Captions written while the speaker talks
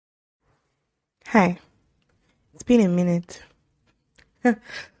Hi, it's been a minute. It's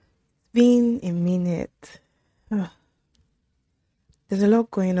been a minute. Ugh. There's a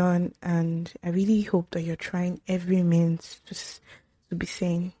lot going on, and I really hope that you're trying every means to be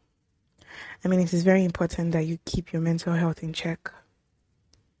sane. I mean, it is very important that you keep your mental health in check.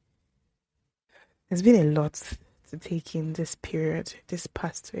 There's been a lot to take in this period, this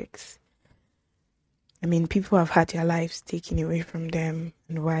past weeks. I mean, people have had their lives taken away from them,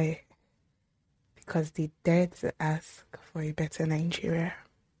 and why? Because they dared to ask for a better Nigeria.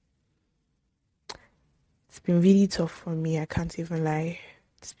 It's been really tough for me, I can't even lie.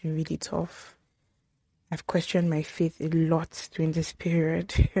 It's been really tough. I've questioned my faith a lot during this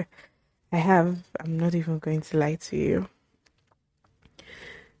period. I have. I'm not even going to lie to you.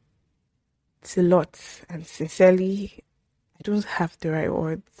 It's a lot, and sincerely, I don't have the right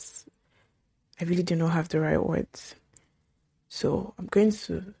words. I really do not have the right words. So I'm going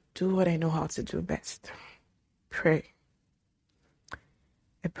to do what I know how to do best. Pray.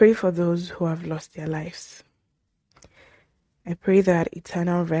 I pray for those who have lost their lives. I pray that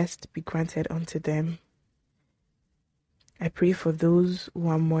eternal rest be granted unto them. I pray for those who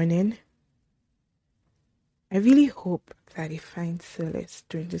are mourning. I really hope that they find solace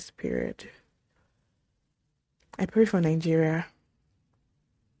during this period. I pray for Nigeria.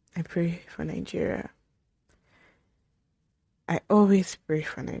 I pray for Nigeria. I always pray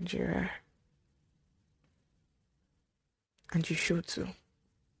for Nigeria. And you should too.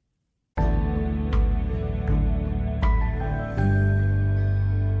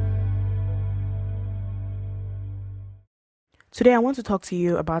 Today I want to talk to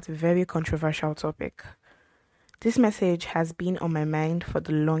you about a very controversial topic. This message has been on my mind for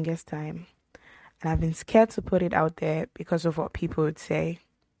the longest time, and I've been scared to put it out there because of what people would say.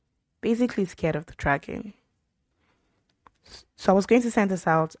 Basically scared of the dragging. So I was going to send this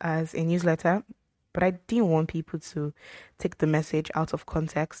out as a newsletter, but I didn't want people to take the message out of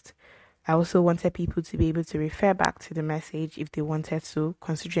context. I also wanted people to be able to refer back to the message if they wanted to,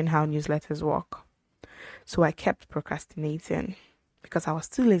 considering how newsletters work. So I kept procrastinating because I was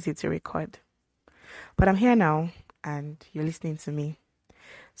too lazy to record. But I'm here now and you're listening to me.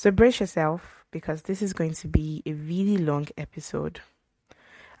 So brace yourself because this is going to be a really long episode.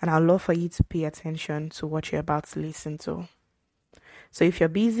 And I'd love for you to pay attention to what you're about to listen to. So if you're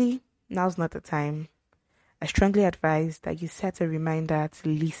busy, now's not the time. I strongly advise that you set a reminder to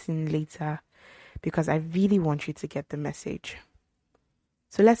listen later because I really want you to get the message.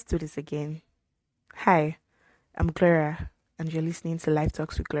 So let's do this again. Hi, I'm Gloria, and you're listening to Life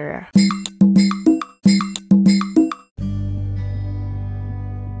Talks with Gloria.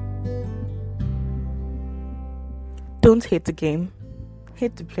 Don't hate the game,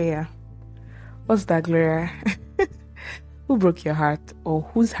 hate the player. What's that, Gloria? Who broke your heart, or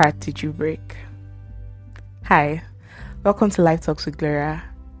whose heart did you break? Hi, welcome to Life Talks with Gloria,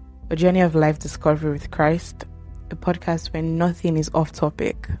 a journey of life discovery with Christ, a podcast where nothing is off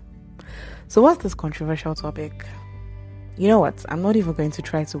topic. So what's this controversial topic? You know what? I'm not even going to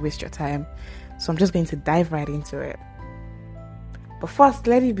try to waste your time, so I'm just going to dive right into it. But first,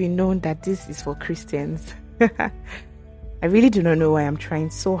 let it be known that this is for Christians. I really do not know why I'm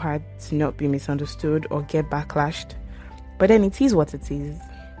trying so hard to not be misunderstood or get backlashed, but then it is what it is.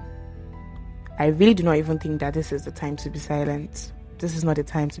 I really do not even think that this is the time to be silent. This is not the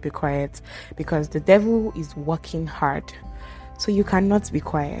time to be quiet because the devil is working hard, so you cannot be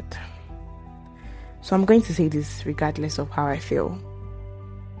quiet. So I'm going to say this regardless of how I feel.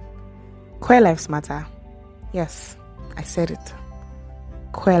 Queer lives matter. Yes, I said it.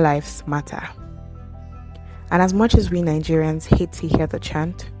 Queer lives matter. And as much as we Nigerians hate to hear the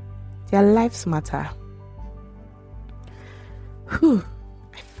chant, their lives matter. Whew,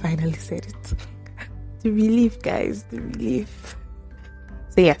 I finally said it. The relief, guys, the relief.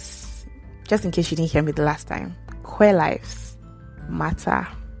 So yes, just in case you didn't hear me the last time, queer lives matter.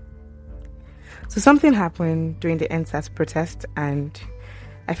 So something happened during the EndSARS protest, and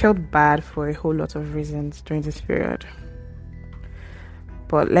I felt bad for a whole lot of reasons during this period.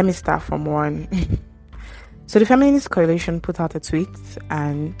 But let me start from one. So the Feminist Coalition put out a tweet,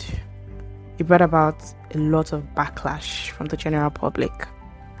 and it brought about a lot of backlash from the general public.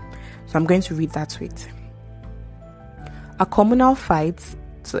 So I'm going to read that tweet. A communal fight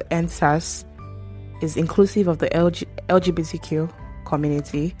to end SARS is inclusive of the LGBTQ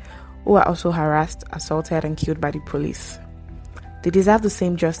community, who are also harassed, assaulted, and killed by the police. They deserve the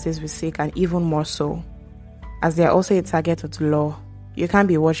same justice we seek, and even more so, as they are also a target of the law. You can't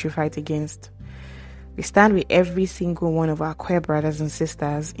be what you fight against. We stand with every single one of our queer brothers and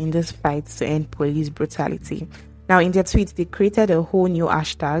sisters in this fight to end police brutality. Now, in their tweets, they created a whole new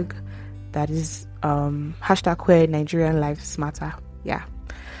hashtag, that is hashtag queer Nigerian lives matter. Yeah.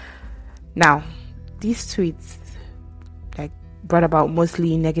 Now, these tweets like brought about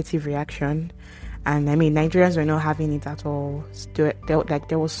mostly negative reaction, and I mean Nigerians were not having it at all.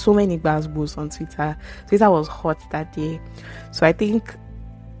 There was so many buzzwords on Twitter. Twitter was hot that day, so I think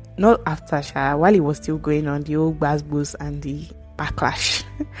not after while it was still going on, the old buzzwords and the backlash,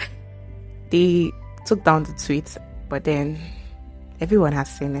 they took down the tweets, but then everyone has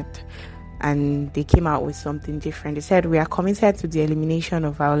seen it. And they came out with something different. They said, "We are committed to the elimination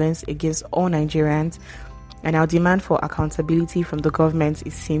of violence against all Nigerians, and our demand for accountability from the government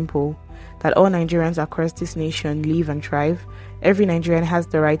is simple, that all Nigerians across this nation live and thrive. Every Nigerian has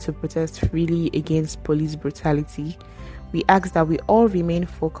the right to protest freely against police brutality. We ask that we all remain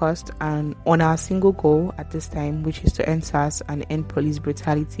focused on our single goal at this time, which is to end SARS and end police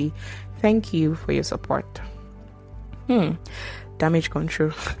brutality. Thank you for your support." Damage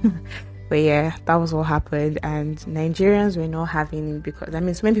control. But yeah, that was what happened, and Nigerians were not having it because, I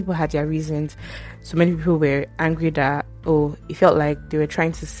mean, so many people had their reasons. So many people were angry that, it felt like they were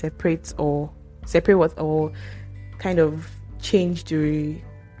trying to separate what, or kind of change the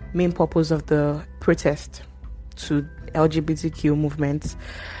main purpose of the protest to LGBTQ movements.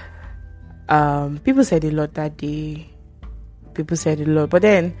 People said a lot that day. But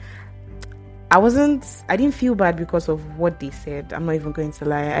then I didn't feel bad because of what they said. I'm not even going to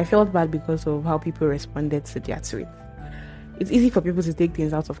lie. I felt bad because of how people responded to their tweets. It's easy for people to take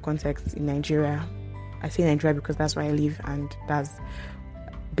things out of context in Nigeria. I say Nigeria because that's where I live, and I'm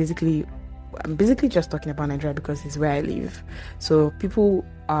basically just talking about Nigeria because it's where I live. So people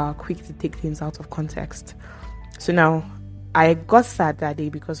are quick to take things out of context. So now I got sad that day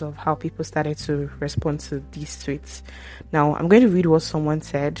because of how people started to respond to these tweets. Now I'm going to read what someone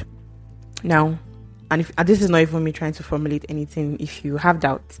said. Now, and this is not even me trying to formulate anything. If you have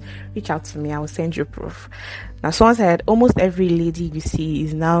doubts, reach out to me. I will send you proof. Now, someone said, "Almost every lady you see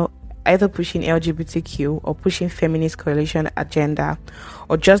is now either pushing LGBTQ or pushing feminist coalition agenda,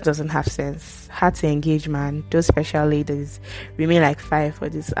 or just doesn't have sense. Hard to engage, man. Those special ladies remain like fire for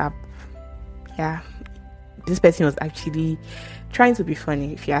this app." Yeah, this person was actually trying to be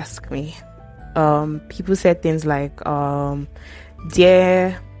funny, if you ask me. People said things like,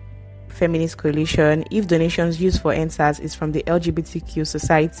 "Dear Feminist Coalition, if donations used for NSAS is from the LGBTQ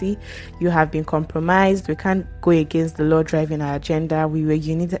society, you have been compromised. We can't go against the law driving our agenda. We were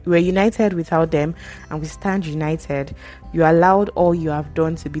united without them, and we stand united. You allowed all you have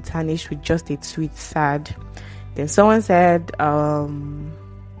done to be tarnished with just a tweet. Sad." Then someone said, "I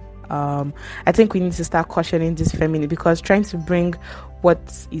think we need to start cautioning this feminine, because trying to bring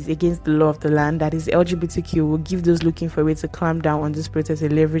what is against the law of the land, that is LGBTQ, will give those looking for a way to clamp down on this protest a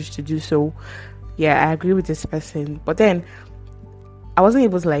leverage to do so." Yeah, I agree with this person. But then I wasn't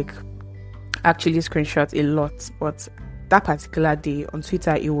able to actually screenshot a lot, but that particular day on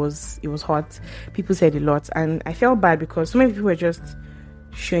Twitter, it was hot. People said a lot, and I felt bad because so many people were just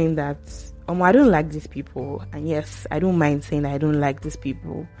showing that I don't like these people. And yes, I don't mind saying that I don't like these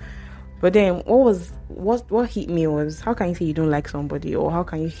people. But then what hit me was, how can you say you don't like somebody, or how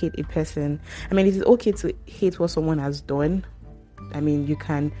can you hate a person? I mean, it is okay to hate what someone has done. I mean, you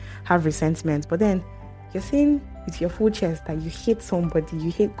can have resentment, but then you're saying with your full chest that you hate somebody, you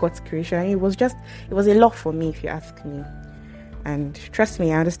hate God's creation. I mean, it was a lot for me, if you ask me. And trust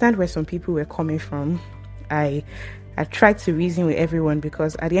me, I understand where some people were coming from. I tried to reason with everyone,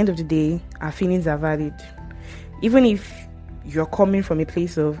 because at the end of the day, our feelings are valid. Even if you're coming from a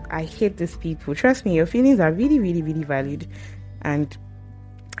place of, "I hate these people," trust me, your feelings are really, really, really valid. And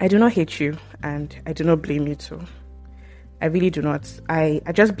I do not hate you, and I do not blame you too. I really do not. I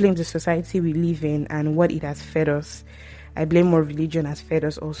just blame the society we live in and what it has fed us. I blame what religion has fed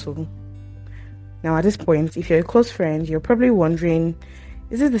us also. Now, at this point, if you're a close friend, you're probably wondering,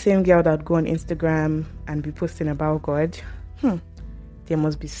 is this the same girl that would go on Instagram and be posting about God? There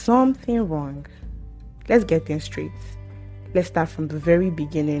must be something wrong. Let's get things straight. Let's start from the very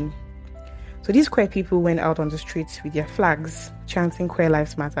beginning. So these queer people went out on the streets with their flags, chanting "Queer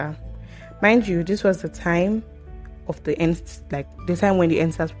Lives Matter." Mind you, this was the time of the time when the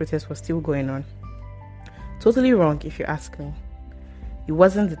NSAS protest was still going on. Totally wrong, if you ask me. It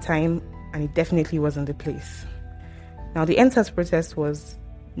wasn't the time, and it definitely wasn't the place. Now, the NSAS protest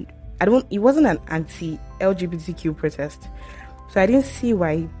it wasn't an anti-LGBTQ protest. So I didn't see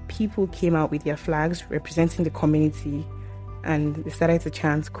why people came out with their flags representing the community and they started to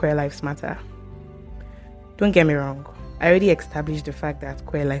chant "Queer Lives Matter." Don't get me wrong, I already established the fact that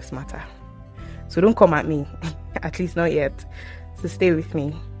queer lives matter. So don't come at me, at least not yet. So stay with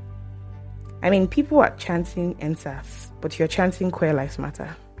me. I mean, people are chanting NSAS, but you're chanting "Queer Lives Matter."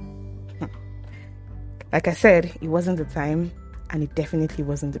 Like I said, it wasn't the time, and it definitely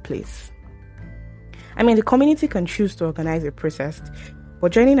wasn't the place. I mean, the community can choose to organize a protest,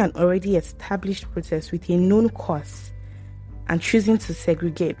 but joining an already established protest with a known cause and choosing to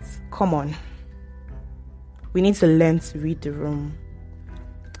segregate, come on. We need to learn to read the room.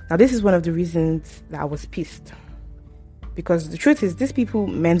 Now, this is one of the reasons that I was pissed. Because the truth is, these people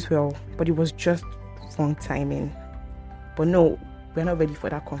meant well, but it was just wrong timing. But no, we're not ready for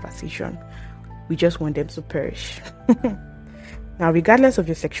that conversation. We just want them to perish. Now, regardless of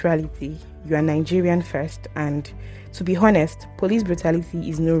your sexuality, you are Nigerian first, and to be honest, police brutality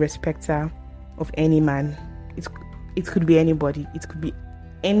is no respecter of any man. It could be anybody. It could be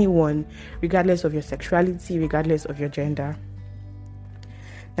anyone, regardless of your sexuality, regardless of your gender.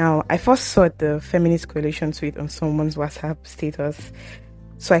 Now, I first saw the Feminist Coalition tweet on someone's WhatsApp status,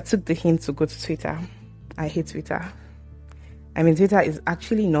 so I took the hint to go to Twitter. I hate Twitter. I mean, Twitter is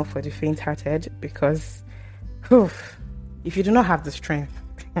actually not for the faint-hearted because, if you do not have the strength,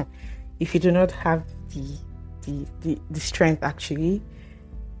 if you do not have the strength, actually,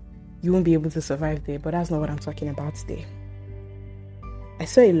 you won't be able to survive there. But that's not what I'm talking about today. I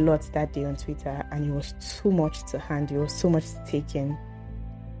saw a lot that day on Twitter, and it was too much to handle. It was so much to take in.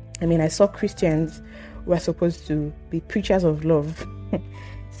 I mean, I saw Christians who are supposed to be preachers of love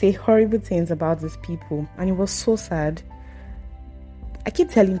say horrible things about these people, and it was so sad. I keep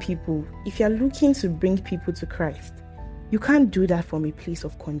telling people, if you're looking to bring people to Christ, you can't do that from a place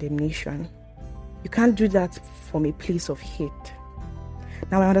of condemnation. You can't do that from a place of hate.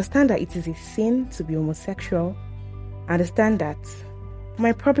 Now, I understand that it is a sin to be homosexual. I understand that.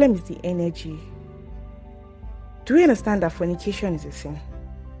 My problem is the energy. Do we understand that fornication is a sin?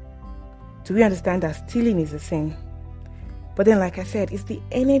 Do we understand that stealing is a sin? But then, like I said, it's the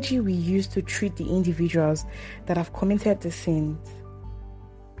energy we use to treat the individuals that have committed the sins.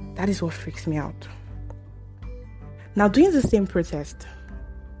 That is what freaks me out. Now, doing the same protest,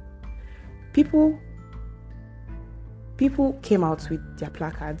 people came out with their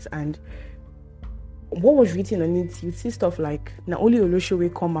placards, and what was written on it, you'd see stuff like, "Na only Olosho will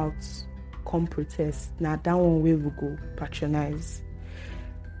come out, come protest. Now that one way we go patronize."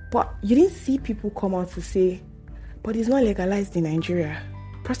 But you didn't see people come out to say, "But it's not legalized in Nigeria.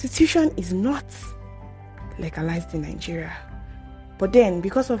 Prostitution is not legalized in Nigeria." But then,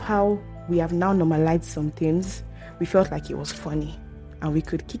 because of how we have now normalized some things, we felt like it was funny, and we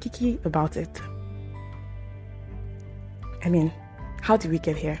could kiki about it. I mean, how did we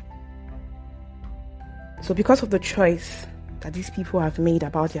get here? So because of the choice that these people have made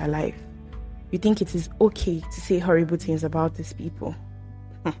about their life, you think it is okay to say horrible things about these people.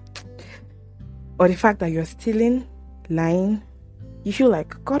 Or the fact that you're stealing, lying, you feel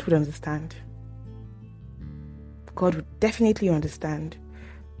like God would understand. God would definitely understand.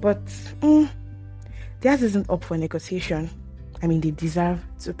 But theirs isn't up for negotiation. I mean, they deserve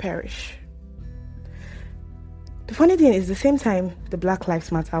to perish. The funny thing is, the same time the Black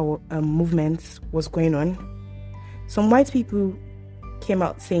Lives Matter movement was going on, some white people came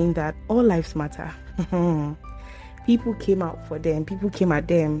out saying that all lives matter. People came out for them. People came at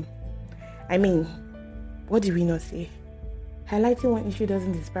them. I mean, what did we not say? Highlighting one issue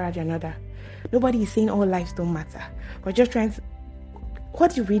doesn't disparage another. Nobody is saying all lives don't matter. We're just trying to...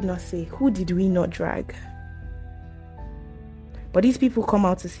 What did we not say? Who did we not drag? But these people come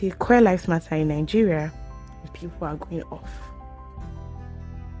out to say queer lives matter in Nigeria, and people are going off.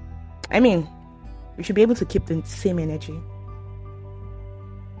 I mean, we should be able to keep the same energy.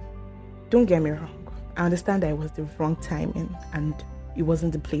 Don't get me wrong. I understand that it was the wrong timing and it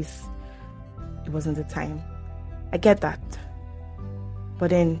wasn't the place. It wasn't the time. I get that.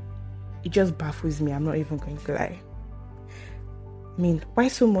 But then it just baffles me. I'm not even going to lie. I mean, why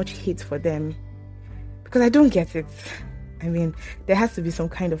so much hate for them? Because I don't get it. I mean, there has to be some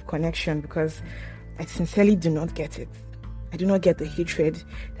kind of connection, because I sincerely do not get it. I do not get the hatred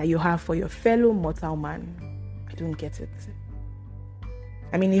that you have for your fellow mortal man. I don't get it.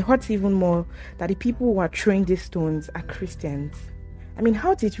 I mean, it hurts even more that the people who are throwing these stones are Christians. I mean,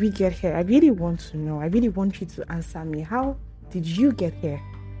 how did we get here? I really want to know. I really want you to answer me. How did you get here?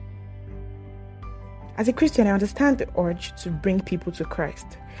 As a Christian, I understand the urge to bring people to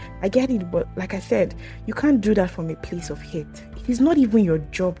Christ. I get it, but like I said, you can't do that from a place of hate. It is not even your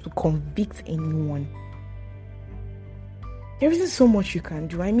job to convict anyone. There isn't so much you can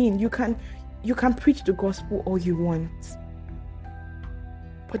do. I mean, you can preach the gospel all you want.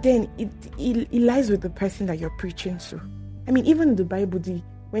 But then it lies with the person that you're preaching to. I mean, even in the Bible,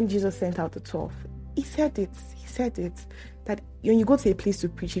 when Jesus sent out the 12, he said it, that when you go to a place to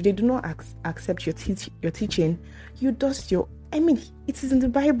preach, if they do not accept your teaching, you dust your I mean, it is in the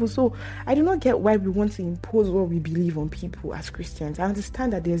Bible, so I do not get why we want to impose what we believe on people as Christians. I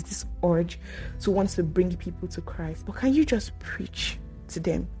understand that there's this urge to want to bring people to Christ, but can you just preach to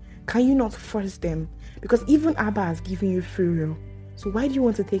them? Can you not force them? Because even Abba has given you free will, so why do you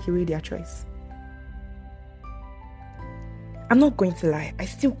want to take away their choice? I'm not going to lie, I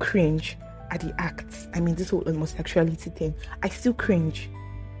still cringe at the acts. I mean, this whole homosexuality thing, I still cringe.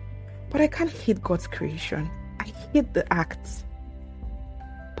 But I can't hate God's creation. I hate the acts.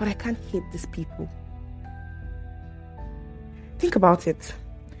 But I can't hate these people. Think about it.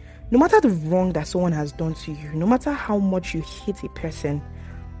 No matter the wrong that someone has done to you, no matter how much you hate a person,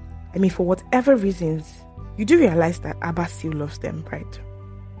 I mean, for whatever reasons, you do realize that Abba still loves them, right?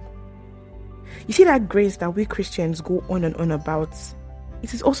 You see that grace that we Christians go on and on about,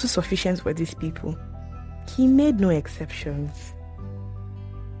 it is also sufficient for these people. He made no exceptions.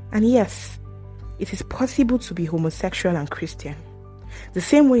 And yes, it is possible to be homosexual and Christian. The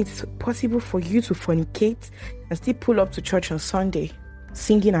same way it is possible for you to fornicate and still pull up to church on Sunday,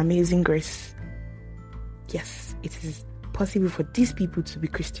 singing Amazing Grace. Yes, it is possible for these people to be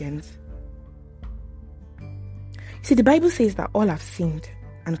Christians. See, the Bible says that all have sinned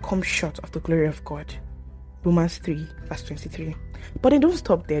and come short of the glory of God. Romans 3, verse 23. But they don't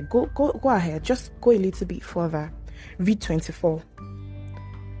stop there. Go ahead. Just go a little bit further. Read 24.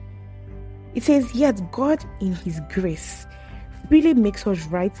 It says, yet God in his grace really makes us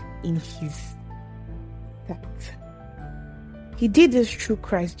right in his sight. He did this through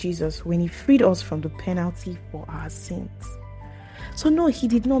Christ Jesus when he freed us from the penalty for our sins. So no, he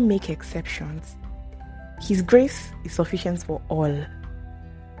did not make exceptions. His grace is sufficient for all.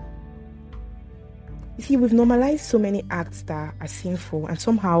 You see, we've normalized so many acts that are sinful, and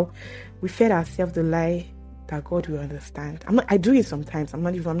somehow we fed ourselves the lie that God will understand. I do it sometimes. I'm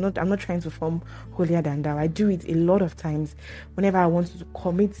not trying to form holier than thou. I do it a lot of times. Whenever I want to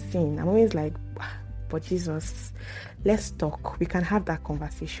commit sin, I'm always like, but Jesus, let's talk. We can have that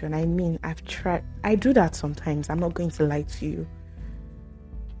conversation. I mean, I've tried. I do that sometimes. I'm not going to lie to you.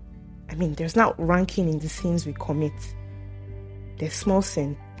 I mean, there's not ranking in the sins we commit. There's small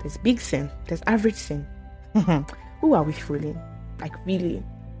sin, there's big sin, there's average sin. Who are we fooling? Like, really,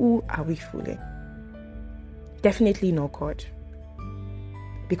 who are we fooling? Definitely not God.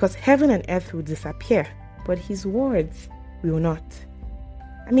 Because heaven and earth will disappear, but his words will not.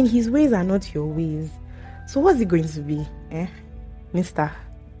 I mean, his ways are not your ways. So what's it going to be? Mr.,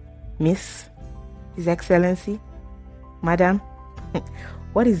 Miss, His Excellency, Madam?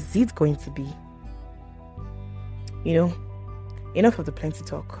 What is it going to be? Enough of the plenty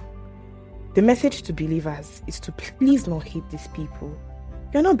talk. The message to believers is to please not hate these people.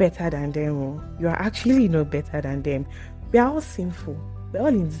 You're not better than them. You are actually not better than them. We are all sinful. We're all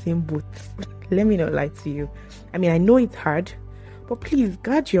in the same boat. Let me not lie to you. I mean, I know it's hard, but please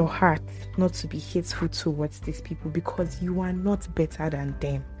guard your heart not to be hateful towards these people, because you are not better than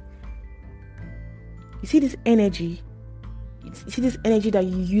them. You see this energy? You see this energy that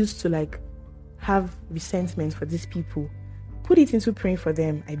you use to have resentment for these people? Put it into praying for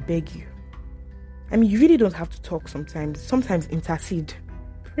them, I beg you. I mean, you really don't have to talk sometimes. Sometimes intercede.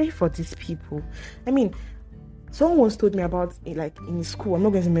 Pray for these people. I mean, someone once told me about, in his school, I'm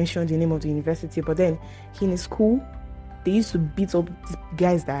not going to mention the name of the university, but then in his school, they used to beat up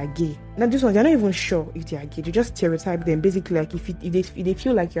guys that are gay. Now, this one, they're not even sure if they are gay. They just stereotype them. Basically, if they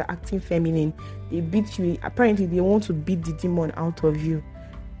feel like you're acting feminine, they beat you. Apparently, they want to beat the demon out of you.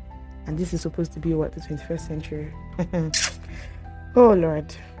 And this is supposed to be, the 21st century. Oh,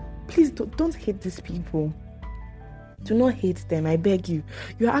 Lord. Please don't hate these people. Do not hate them, I beg you.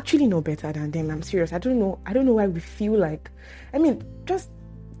 You're actually no better than them. I'm serious. I don't know why we feel like... I mean, just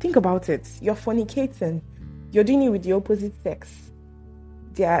think about it. You're fornicating. You're doing it with the opposite sex.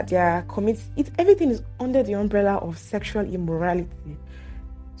 They are everything is under the umbrella of sexual immorality.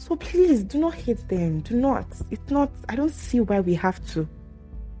 So please, do not hate them. Do not. It's not... I don't see why we have to.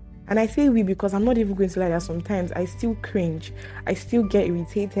 And I say we because I'm not even going to lie that sometimes I still cringe. I still get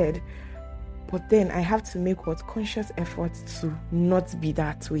irritated. But then I have to make conscious effort to not be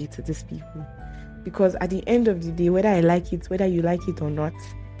that way to these people. Because at the end of the day, whether you like it or not,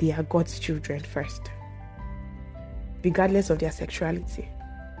 they are God's children first. Regardless of their sexuality.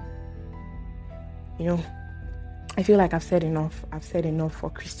 I feel like I've said enough. I've said enough for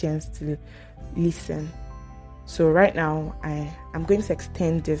Christians to listen. So right now, I'm going to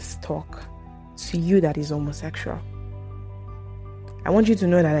extend this talk to you that is homosexual. I want you to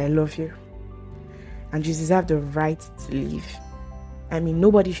know that I love you. And you deserve the right to live. I mean,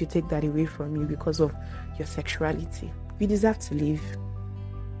 nobody should take that away from you because of your sexuality. You deserve to live.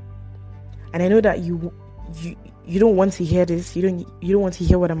 And I know that you don't want to hear this. You don't want to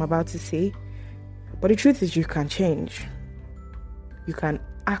hear what I'm about to say. But the truth is, you can change. You can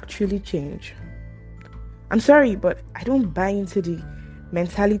actually change. I'm sorry, but I don't buy into the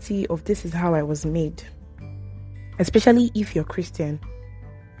mentality of this is how I was made. Especially if you're Christian.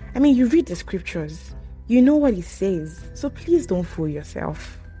 I mean, you read the scriptures. You know what it says. So please don't fool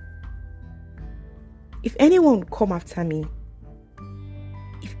yourself. If anyone would come after me,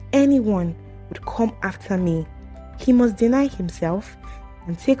 he must deny himself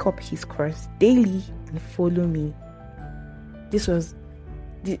and take up his cross daily and follow me. Jesus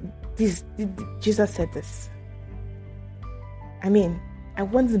said this. I mean, I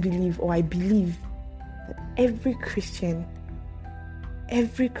believe that every Christian,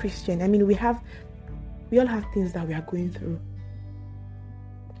 I mean, we all have things that we are going through.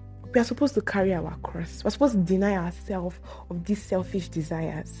 We are supposed to carry our cross. We're supposed to deny ourselves of these selfish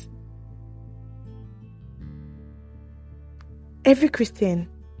desires. Every Christian,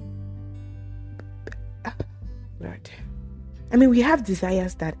 Lord, I mean, we have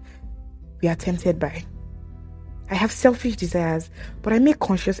desires that we are tempted by. I have selfish desires, but I make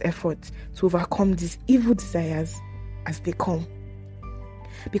conscious efforts to overcome these evil desires as they come.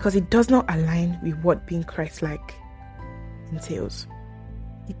 Because it does not align with what being Christ-like entails.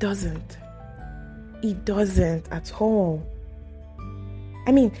 It doesn't at all.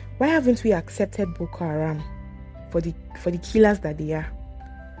 I mean, why haven't we accepted Boko Haram for the killers that they are?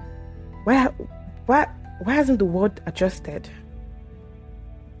 Why hasn't the world adjusted?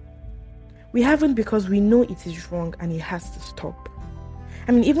 We haven't, because we know it is wrong and it has to stop.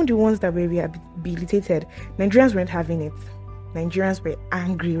 I mean, even the ones that were rehabilitated, Nigerians weren't having it. Nigerians were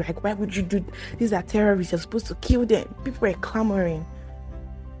angry, like, why would you do? These are terrorists, you're supposed to kill them. People were clamoring.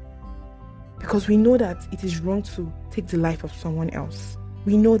 Because we know that it is wrong to take the life of someone else.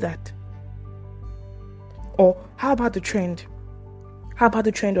 We know that. Or how about the trend? How about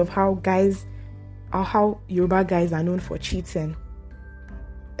the trend of how Yoruba guys are known for cheating?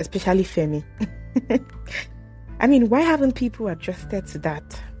 Especially Femi. I mean, why haven't people adjusted to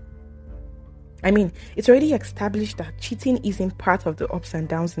that? I mean, it's already established that cheating isn't part of the ups and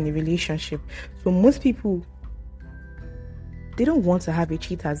downs in the relationship. So most people, they don't want to have a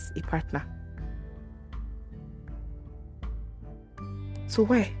cheat as a partner. So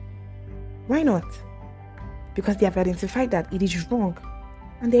why? Why not? Because they have identified that it is wrong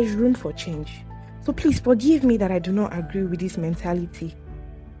and there's room for change. So please forgive me that I do not agree with this mentality.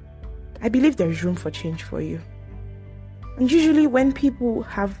 I believe there is room for change for you. And usually when people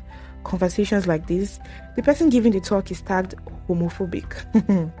have conversations like this, the person giving the talk is tagged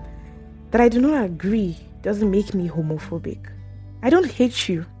homophobic. That I do not agree doesn't make me homophobic. I don't hate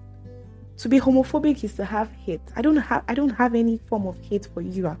you. To be homophobic is to have hate. I don't have any form of hate for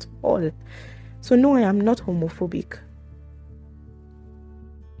you at all. So no, I am not homophobic.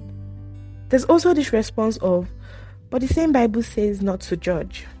 There's also this response of, but the same Bible says not to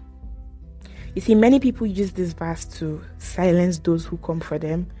judge. You see, many people use this verse to silence those who come for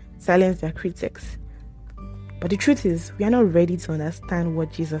them, silence their critics. But the truth is, we are not ready to understand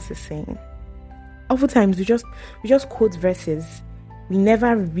what Jesus is saying. Oftentimes, we just quote verses. We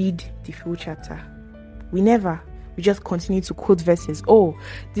never read the full chapter. We just continue to quote verses. Oh,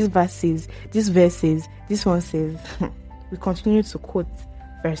 this verse says, this one says. We continue to quote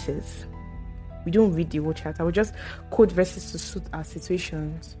verses. We don't read the whole chapter. We just quote verses to suit our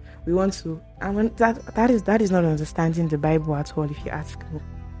situations. We want to, and that is not understanding the Bible at all, if you ask me.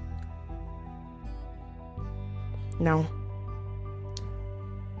 Now,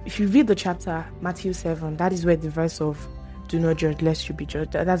 if you read the chapter, Matthew 7, that is where the verse of do not judge lest you be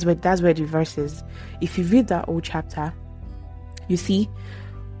judged. That's where the verse is. If you read that whole chapter, you see,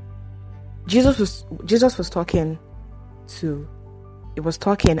 Jesus was talking,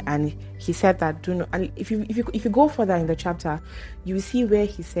 and he said that do not. And if you go further in the chapter, you will see where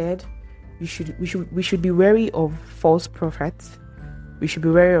he said we should be wary of false prophets. We should be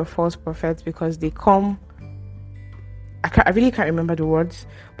wary of false prophets because they come. I really can't remember the words,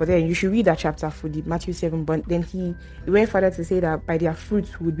 but then you should read that chapter for the Matthew 7. But then he went further to say that by their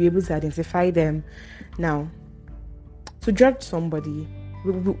fruits we would be able to identify them. Now, to judge somebody,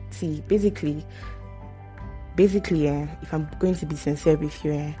 see, basically, if I'm going to be sincere with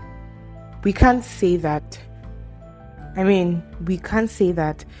you, we can't say that. I mean, we can't say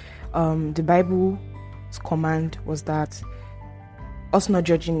that the Bible's command was that us not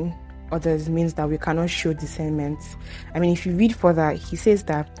judging others means that we cannot show discernment. I mean, if you read further, he says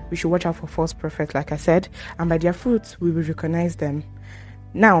that we should watch out for false prophets, like I said, and by their fruits we will recognize them.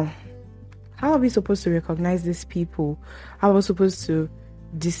 Now, how are we supposed to recognize these people? How are we supposed to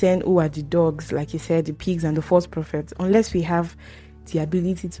discern who are the dogs, like you said, the pigs and the false prophets, unless we have the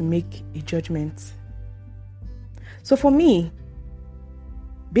ability to make a judgment. So for me,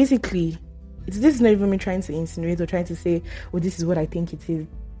 basically, this is not even me trying to insinuate or trying to say, oh, this is what I think it is.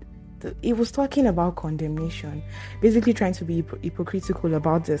 It was talking about condemnation, basically trying to be hypocritical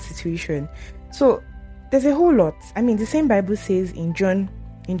about the situation. So there's a whole lot. I mean, the same Bible says in John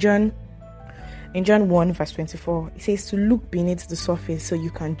 1 verse 24, it says to look beneath the surface so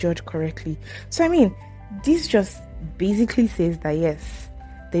you can judge correctly. So I mean, this just basically says that yes,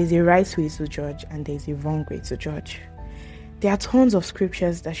 there's a right way to judge and there's a wrong way to judge. There are tons of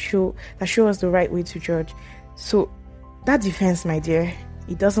scriptures that show us the right way to judge. So that defense, my dear,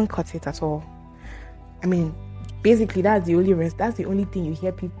 it doesn't cut it at all. I mean, basically that's the only thing you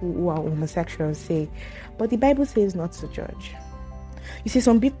hear people who are homosexuals say. But the Bible says not to judge. You see,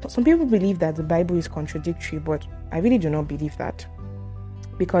 some people believe that the Bible is contradictory, but I really do not believe that.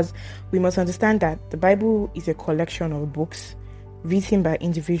 Because we must understand that the Bible is a collection of books written by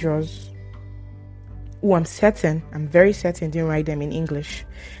individuals who I'm very certain didn't write them in English.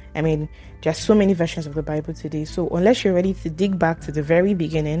 I mean, there are so many versions of the Bible today. So unless you're ready to dig back to the very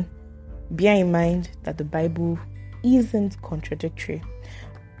beginning, bear in mind that the Bible isn't contradictory.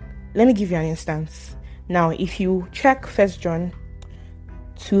 Let me give you an instance. Now, if you check 1 John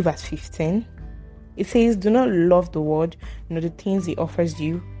 2 verse 15, it says, do not love the world, nor the things it offers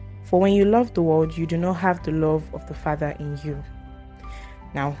you. For when you love the world, you do not have the love of the Father in you.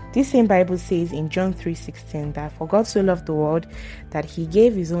 Now, this same Bible says in John 3:16 that for God so loved the world that he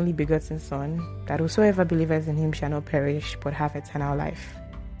gave his only begotten Son, that whosoever believeth in him shall not perish but have eternal life.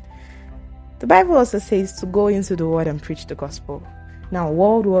 The Bible also says to go into the world and preach the gospel. Now,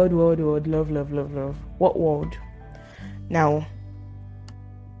 world, love. What world? Now,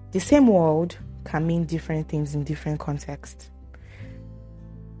 the same world can mean different things in different contexts.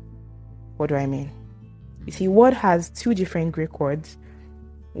 What do I mean? You see, word has two different Greek words.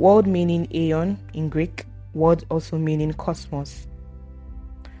 World meaning aeon in Greek, word also meaning cosmos.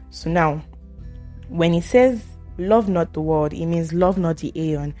 So now, when it says love not the world, it means love not the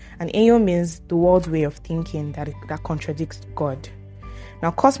aeon. And aeon means the world's way of thinking that contradicts God.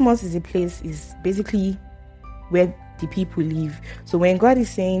 Now, cosmos is basically where the people live. So when God is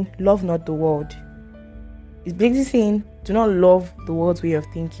saying love not the world, it's basically saying do not love the world's way of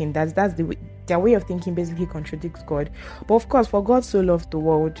thinking. That's their way of thinking basically contradicts God. But of course, for God so loved the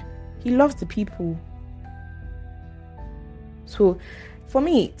world, he loves the people. So for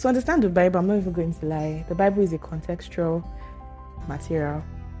me, to understand the Bible, I'm not even going to lie, the Bible is a contextual material.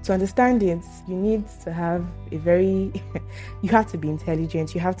 To understand it, you need to have you have to be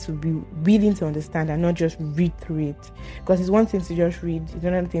intelligent, you have to be willing to understand and not just read through it. Because it's one thing to just read, it's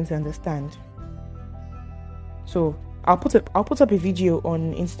another thing to understand. So I'll put up a video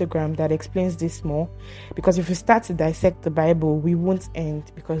on Instagram that explains this more, because if we start to dissect the Bible, we won't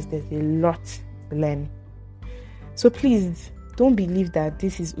end, because there's a lot to learn. So please don't believe that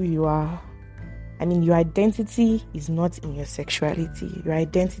this is who you are. I mean, your identity is not in your sexuality. Your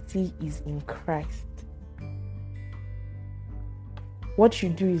identity is in Christ. What you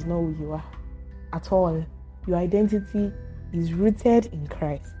do is not who you are at all. Your identity is rooted in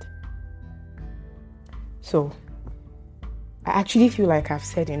Christ. So I actually feel like I've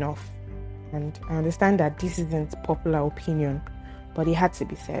said enough, and I understand that this isn't popular opinion, but it had to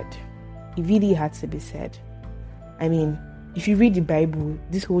be said. It really had to be said. I mean, if you read the Bible,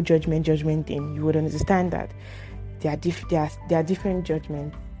 this whole judgment thing, you would understand that there are different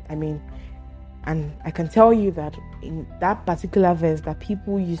judgments. I mean, and I can tell you that in that particular verse that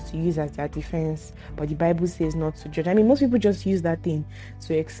people used to use as their defense, but the Bible says not to judge. I mean, most people just use that thing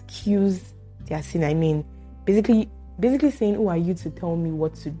to excuse their sin. I mean, basically saying, who are you to tell me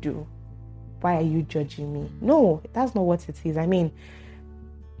what to do? Why are you judging me? No, that's not what it is. I mean,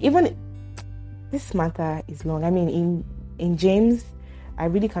 even this matter is long. I mean, in James, I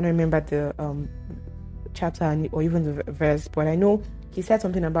really can't remember the chapter or even the verse, but I know he said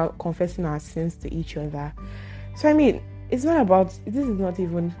something about confessing our sins to each other. So I mean, that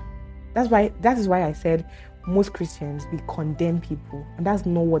is why I said most Christians, we condemn people, and that's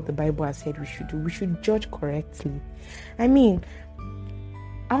not what the Bible has said we should do. We should judge correctly. I mean,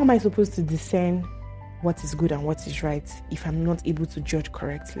 how am I supposed to discern what is good and what is right if I'm not able to judge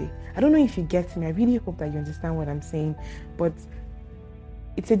correctly? I don't know if you get me. I really hope that you understand what I'm saying, but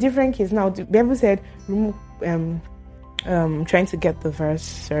it's a different case. Now, the Bible said, trying to get the verse,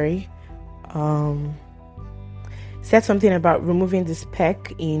 sorry. Said something about removing the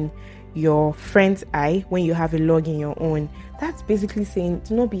speck in your friend's eye when you have a log in your own. That's basically saying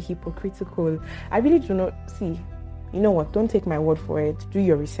do not be hypocritical. I really do not see. you know what, don't take my word for it, do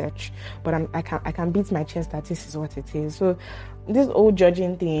your research. But I can beat my chest that this is what it is. So this old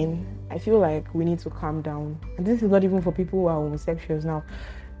judging thing, I feel like we need to calm down. And this is not even for people who are homosexuals now.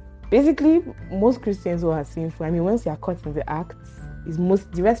 Basically, most Christians who are sinful, I mean, once you are caught in the act, is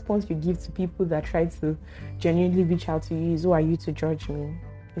most the response you give to people that try to genuinely reach out to you is, who are you to judge me?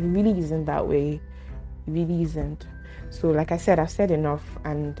 It really isn't that way. It really isn't. So like I said, I've said enough,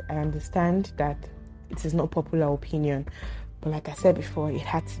 and I understand that it is not popular opinion, but like I said before, it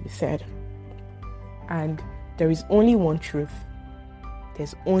had to be said. And there is only one truth.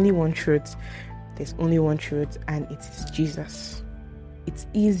 There's only one truth. There's only one truth, and it is Jesus. It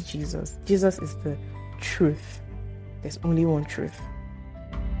is Jesus. Jesus is the truth. There's only one truth.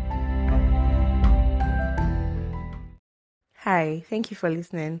 Hi, thank you for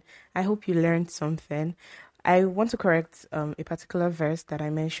listening. I hope you learned something. I want to correct a particular verse that I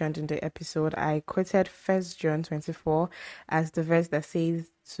mentioned in the episode. I quoted 1 John 24 as the verse that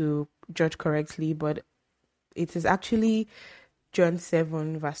says to judge correctly, but it is actually John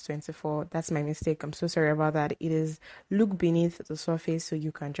 7 verse 24. That's my mistake. I'm so sorry about that. It is look beneath the surface so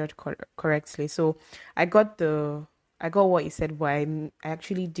you can judge correctly. So I got what he said, but I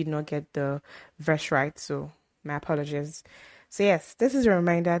actually did not get the verse right. So my apologies. So yes, this is a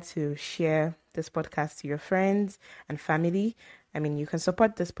reminder to share this podcast to your friends and family. I mean, you can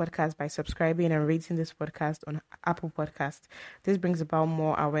support this podcast by subscribing and rating this podcast on Apple Podcast. This brings about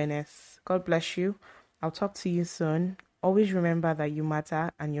more awareness. God bless you. I'll talk to you soon. Always remember that you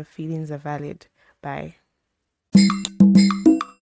matter and your feelings are valid. Bye.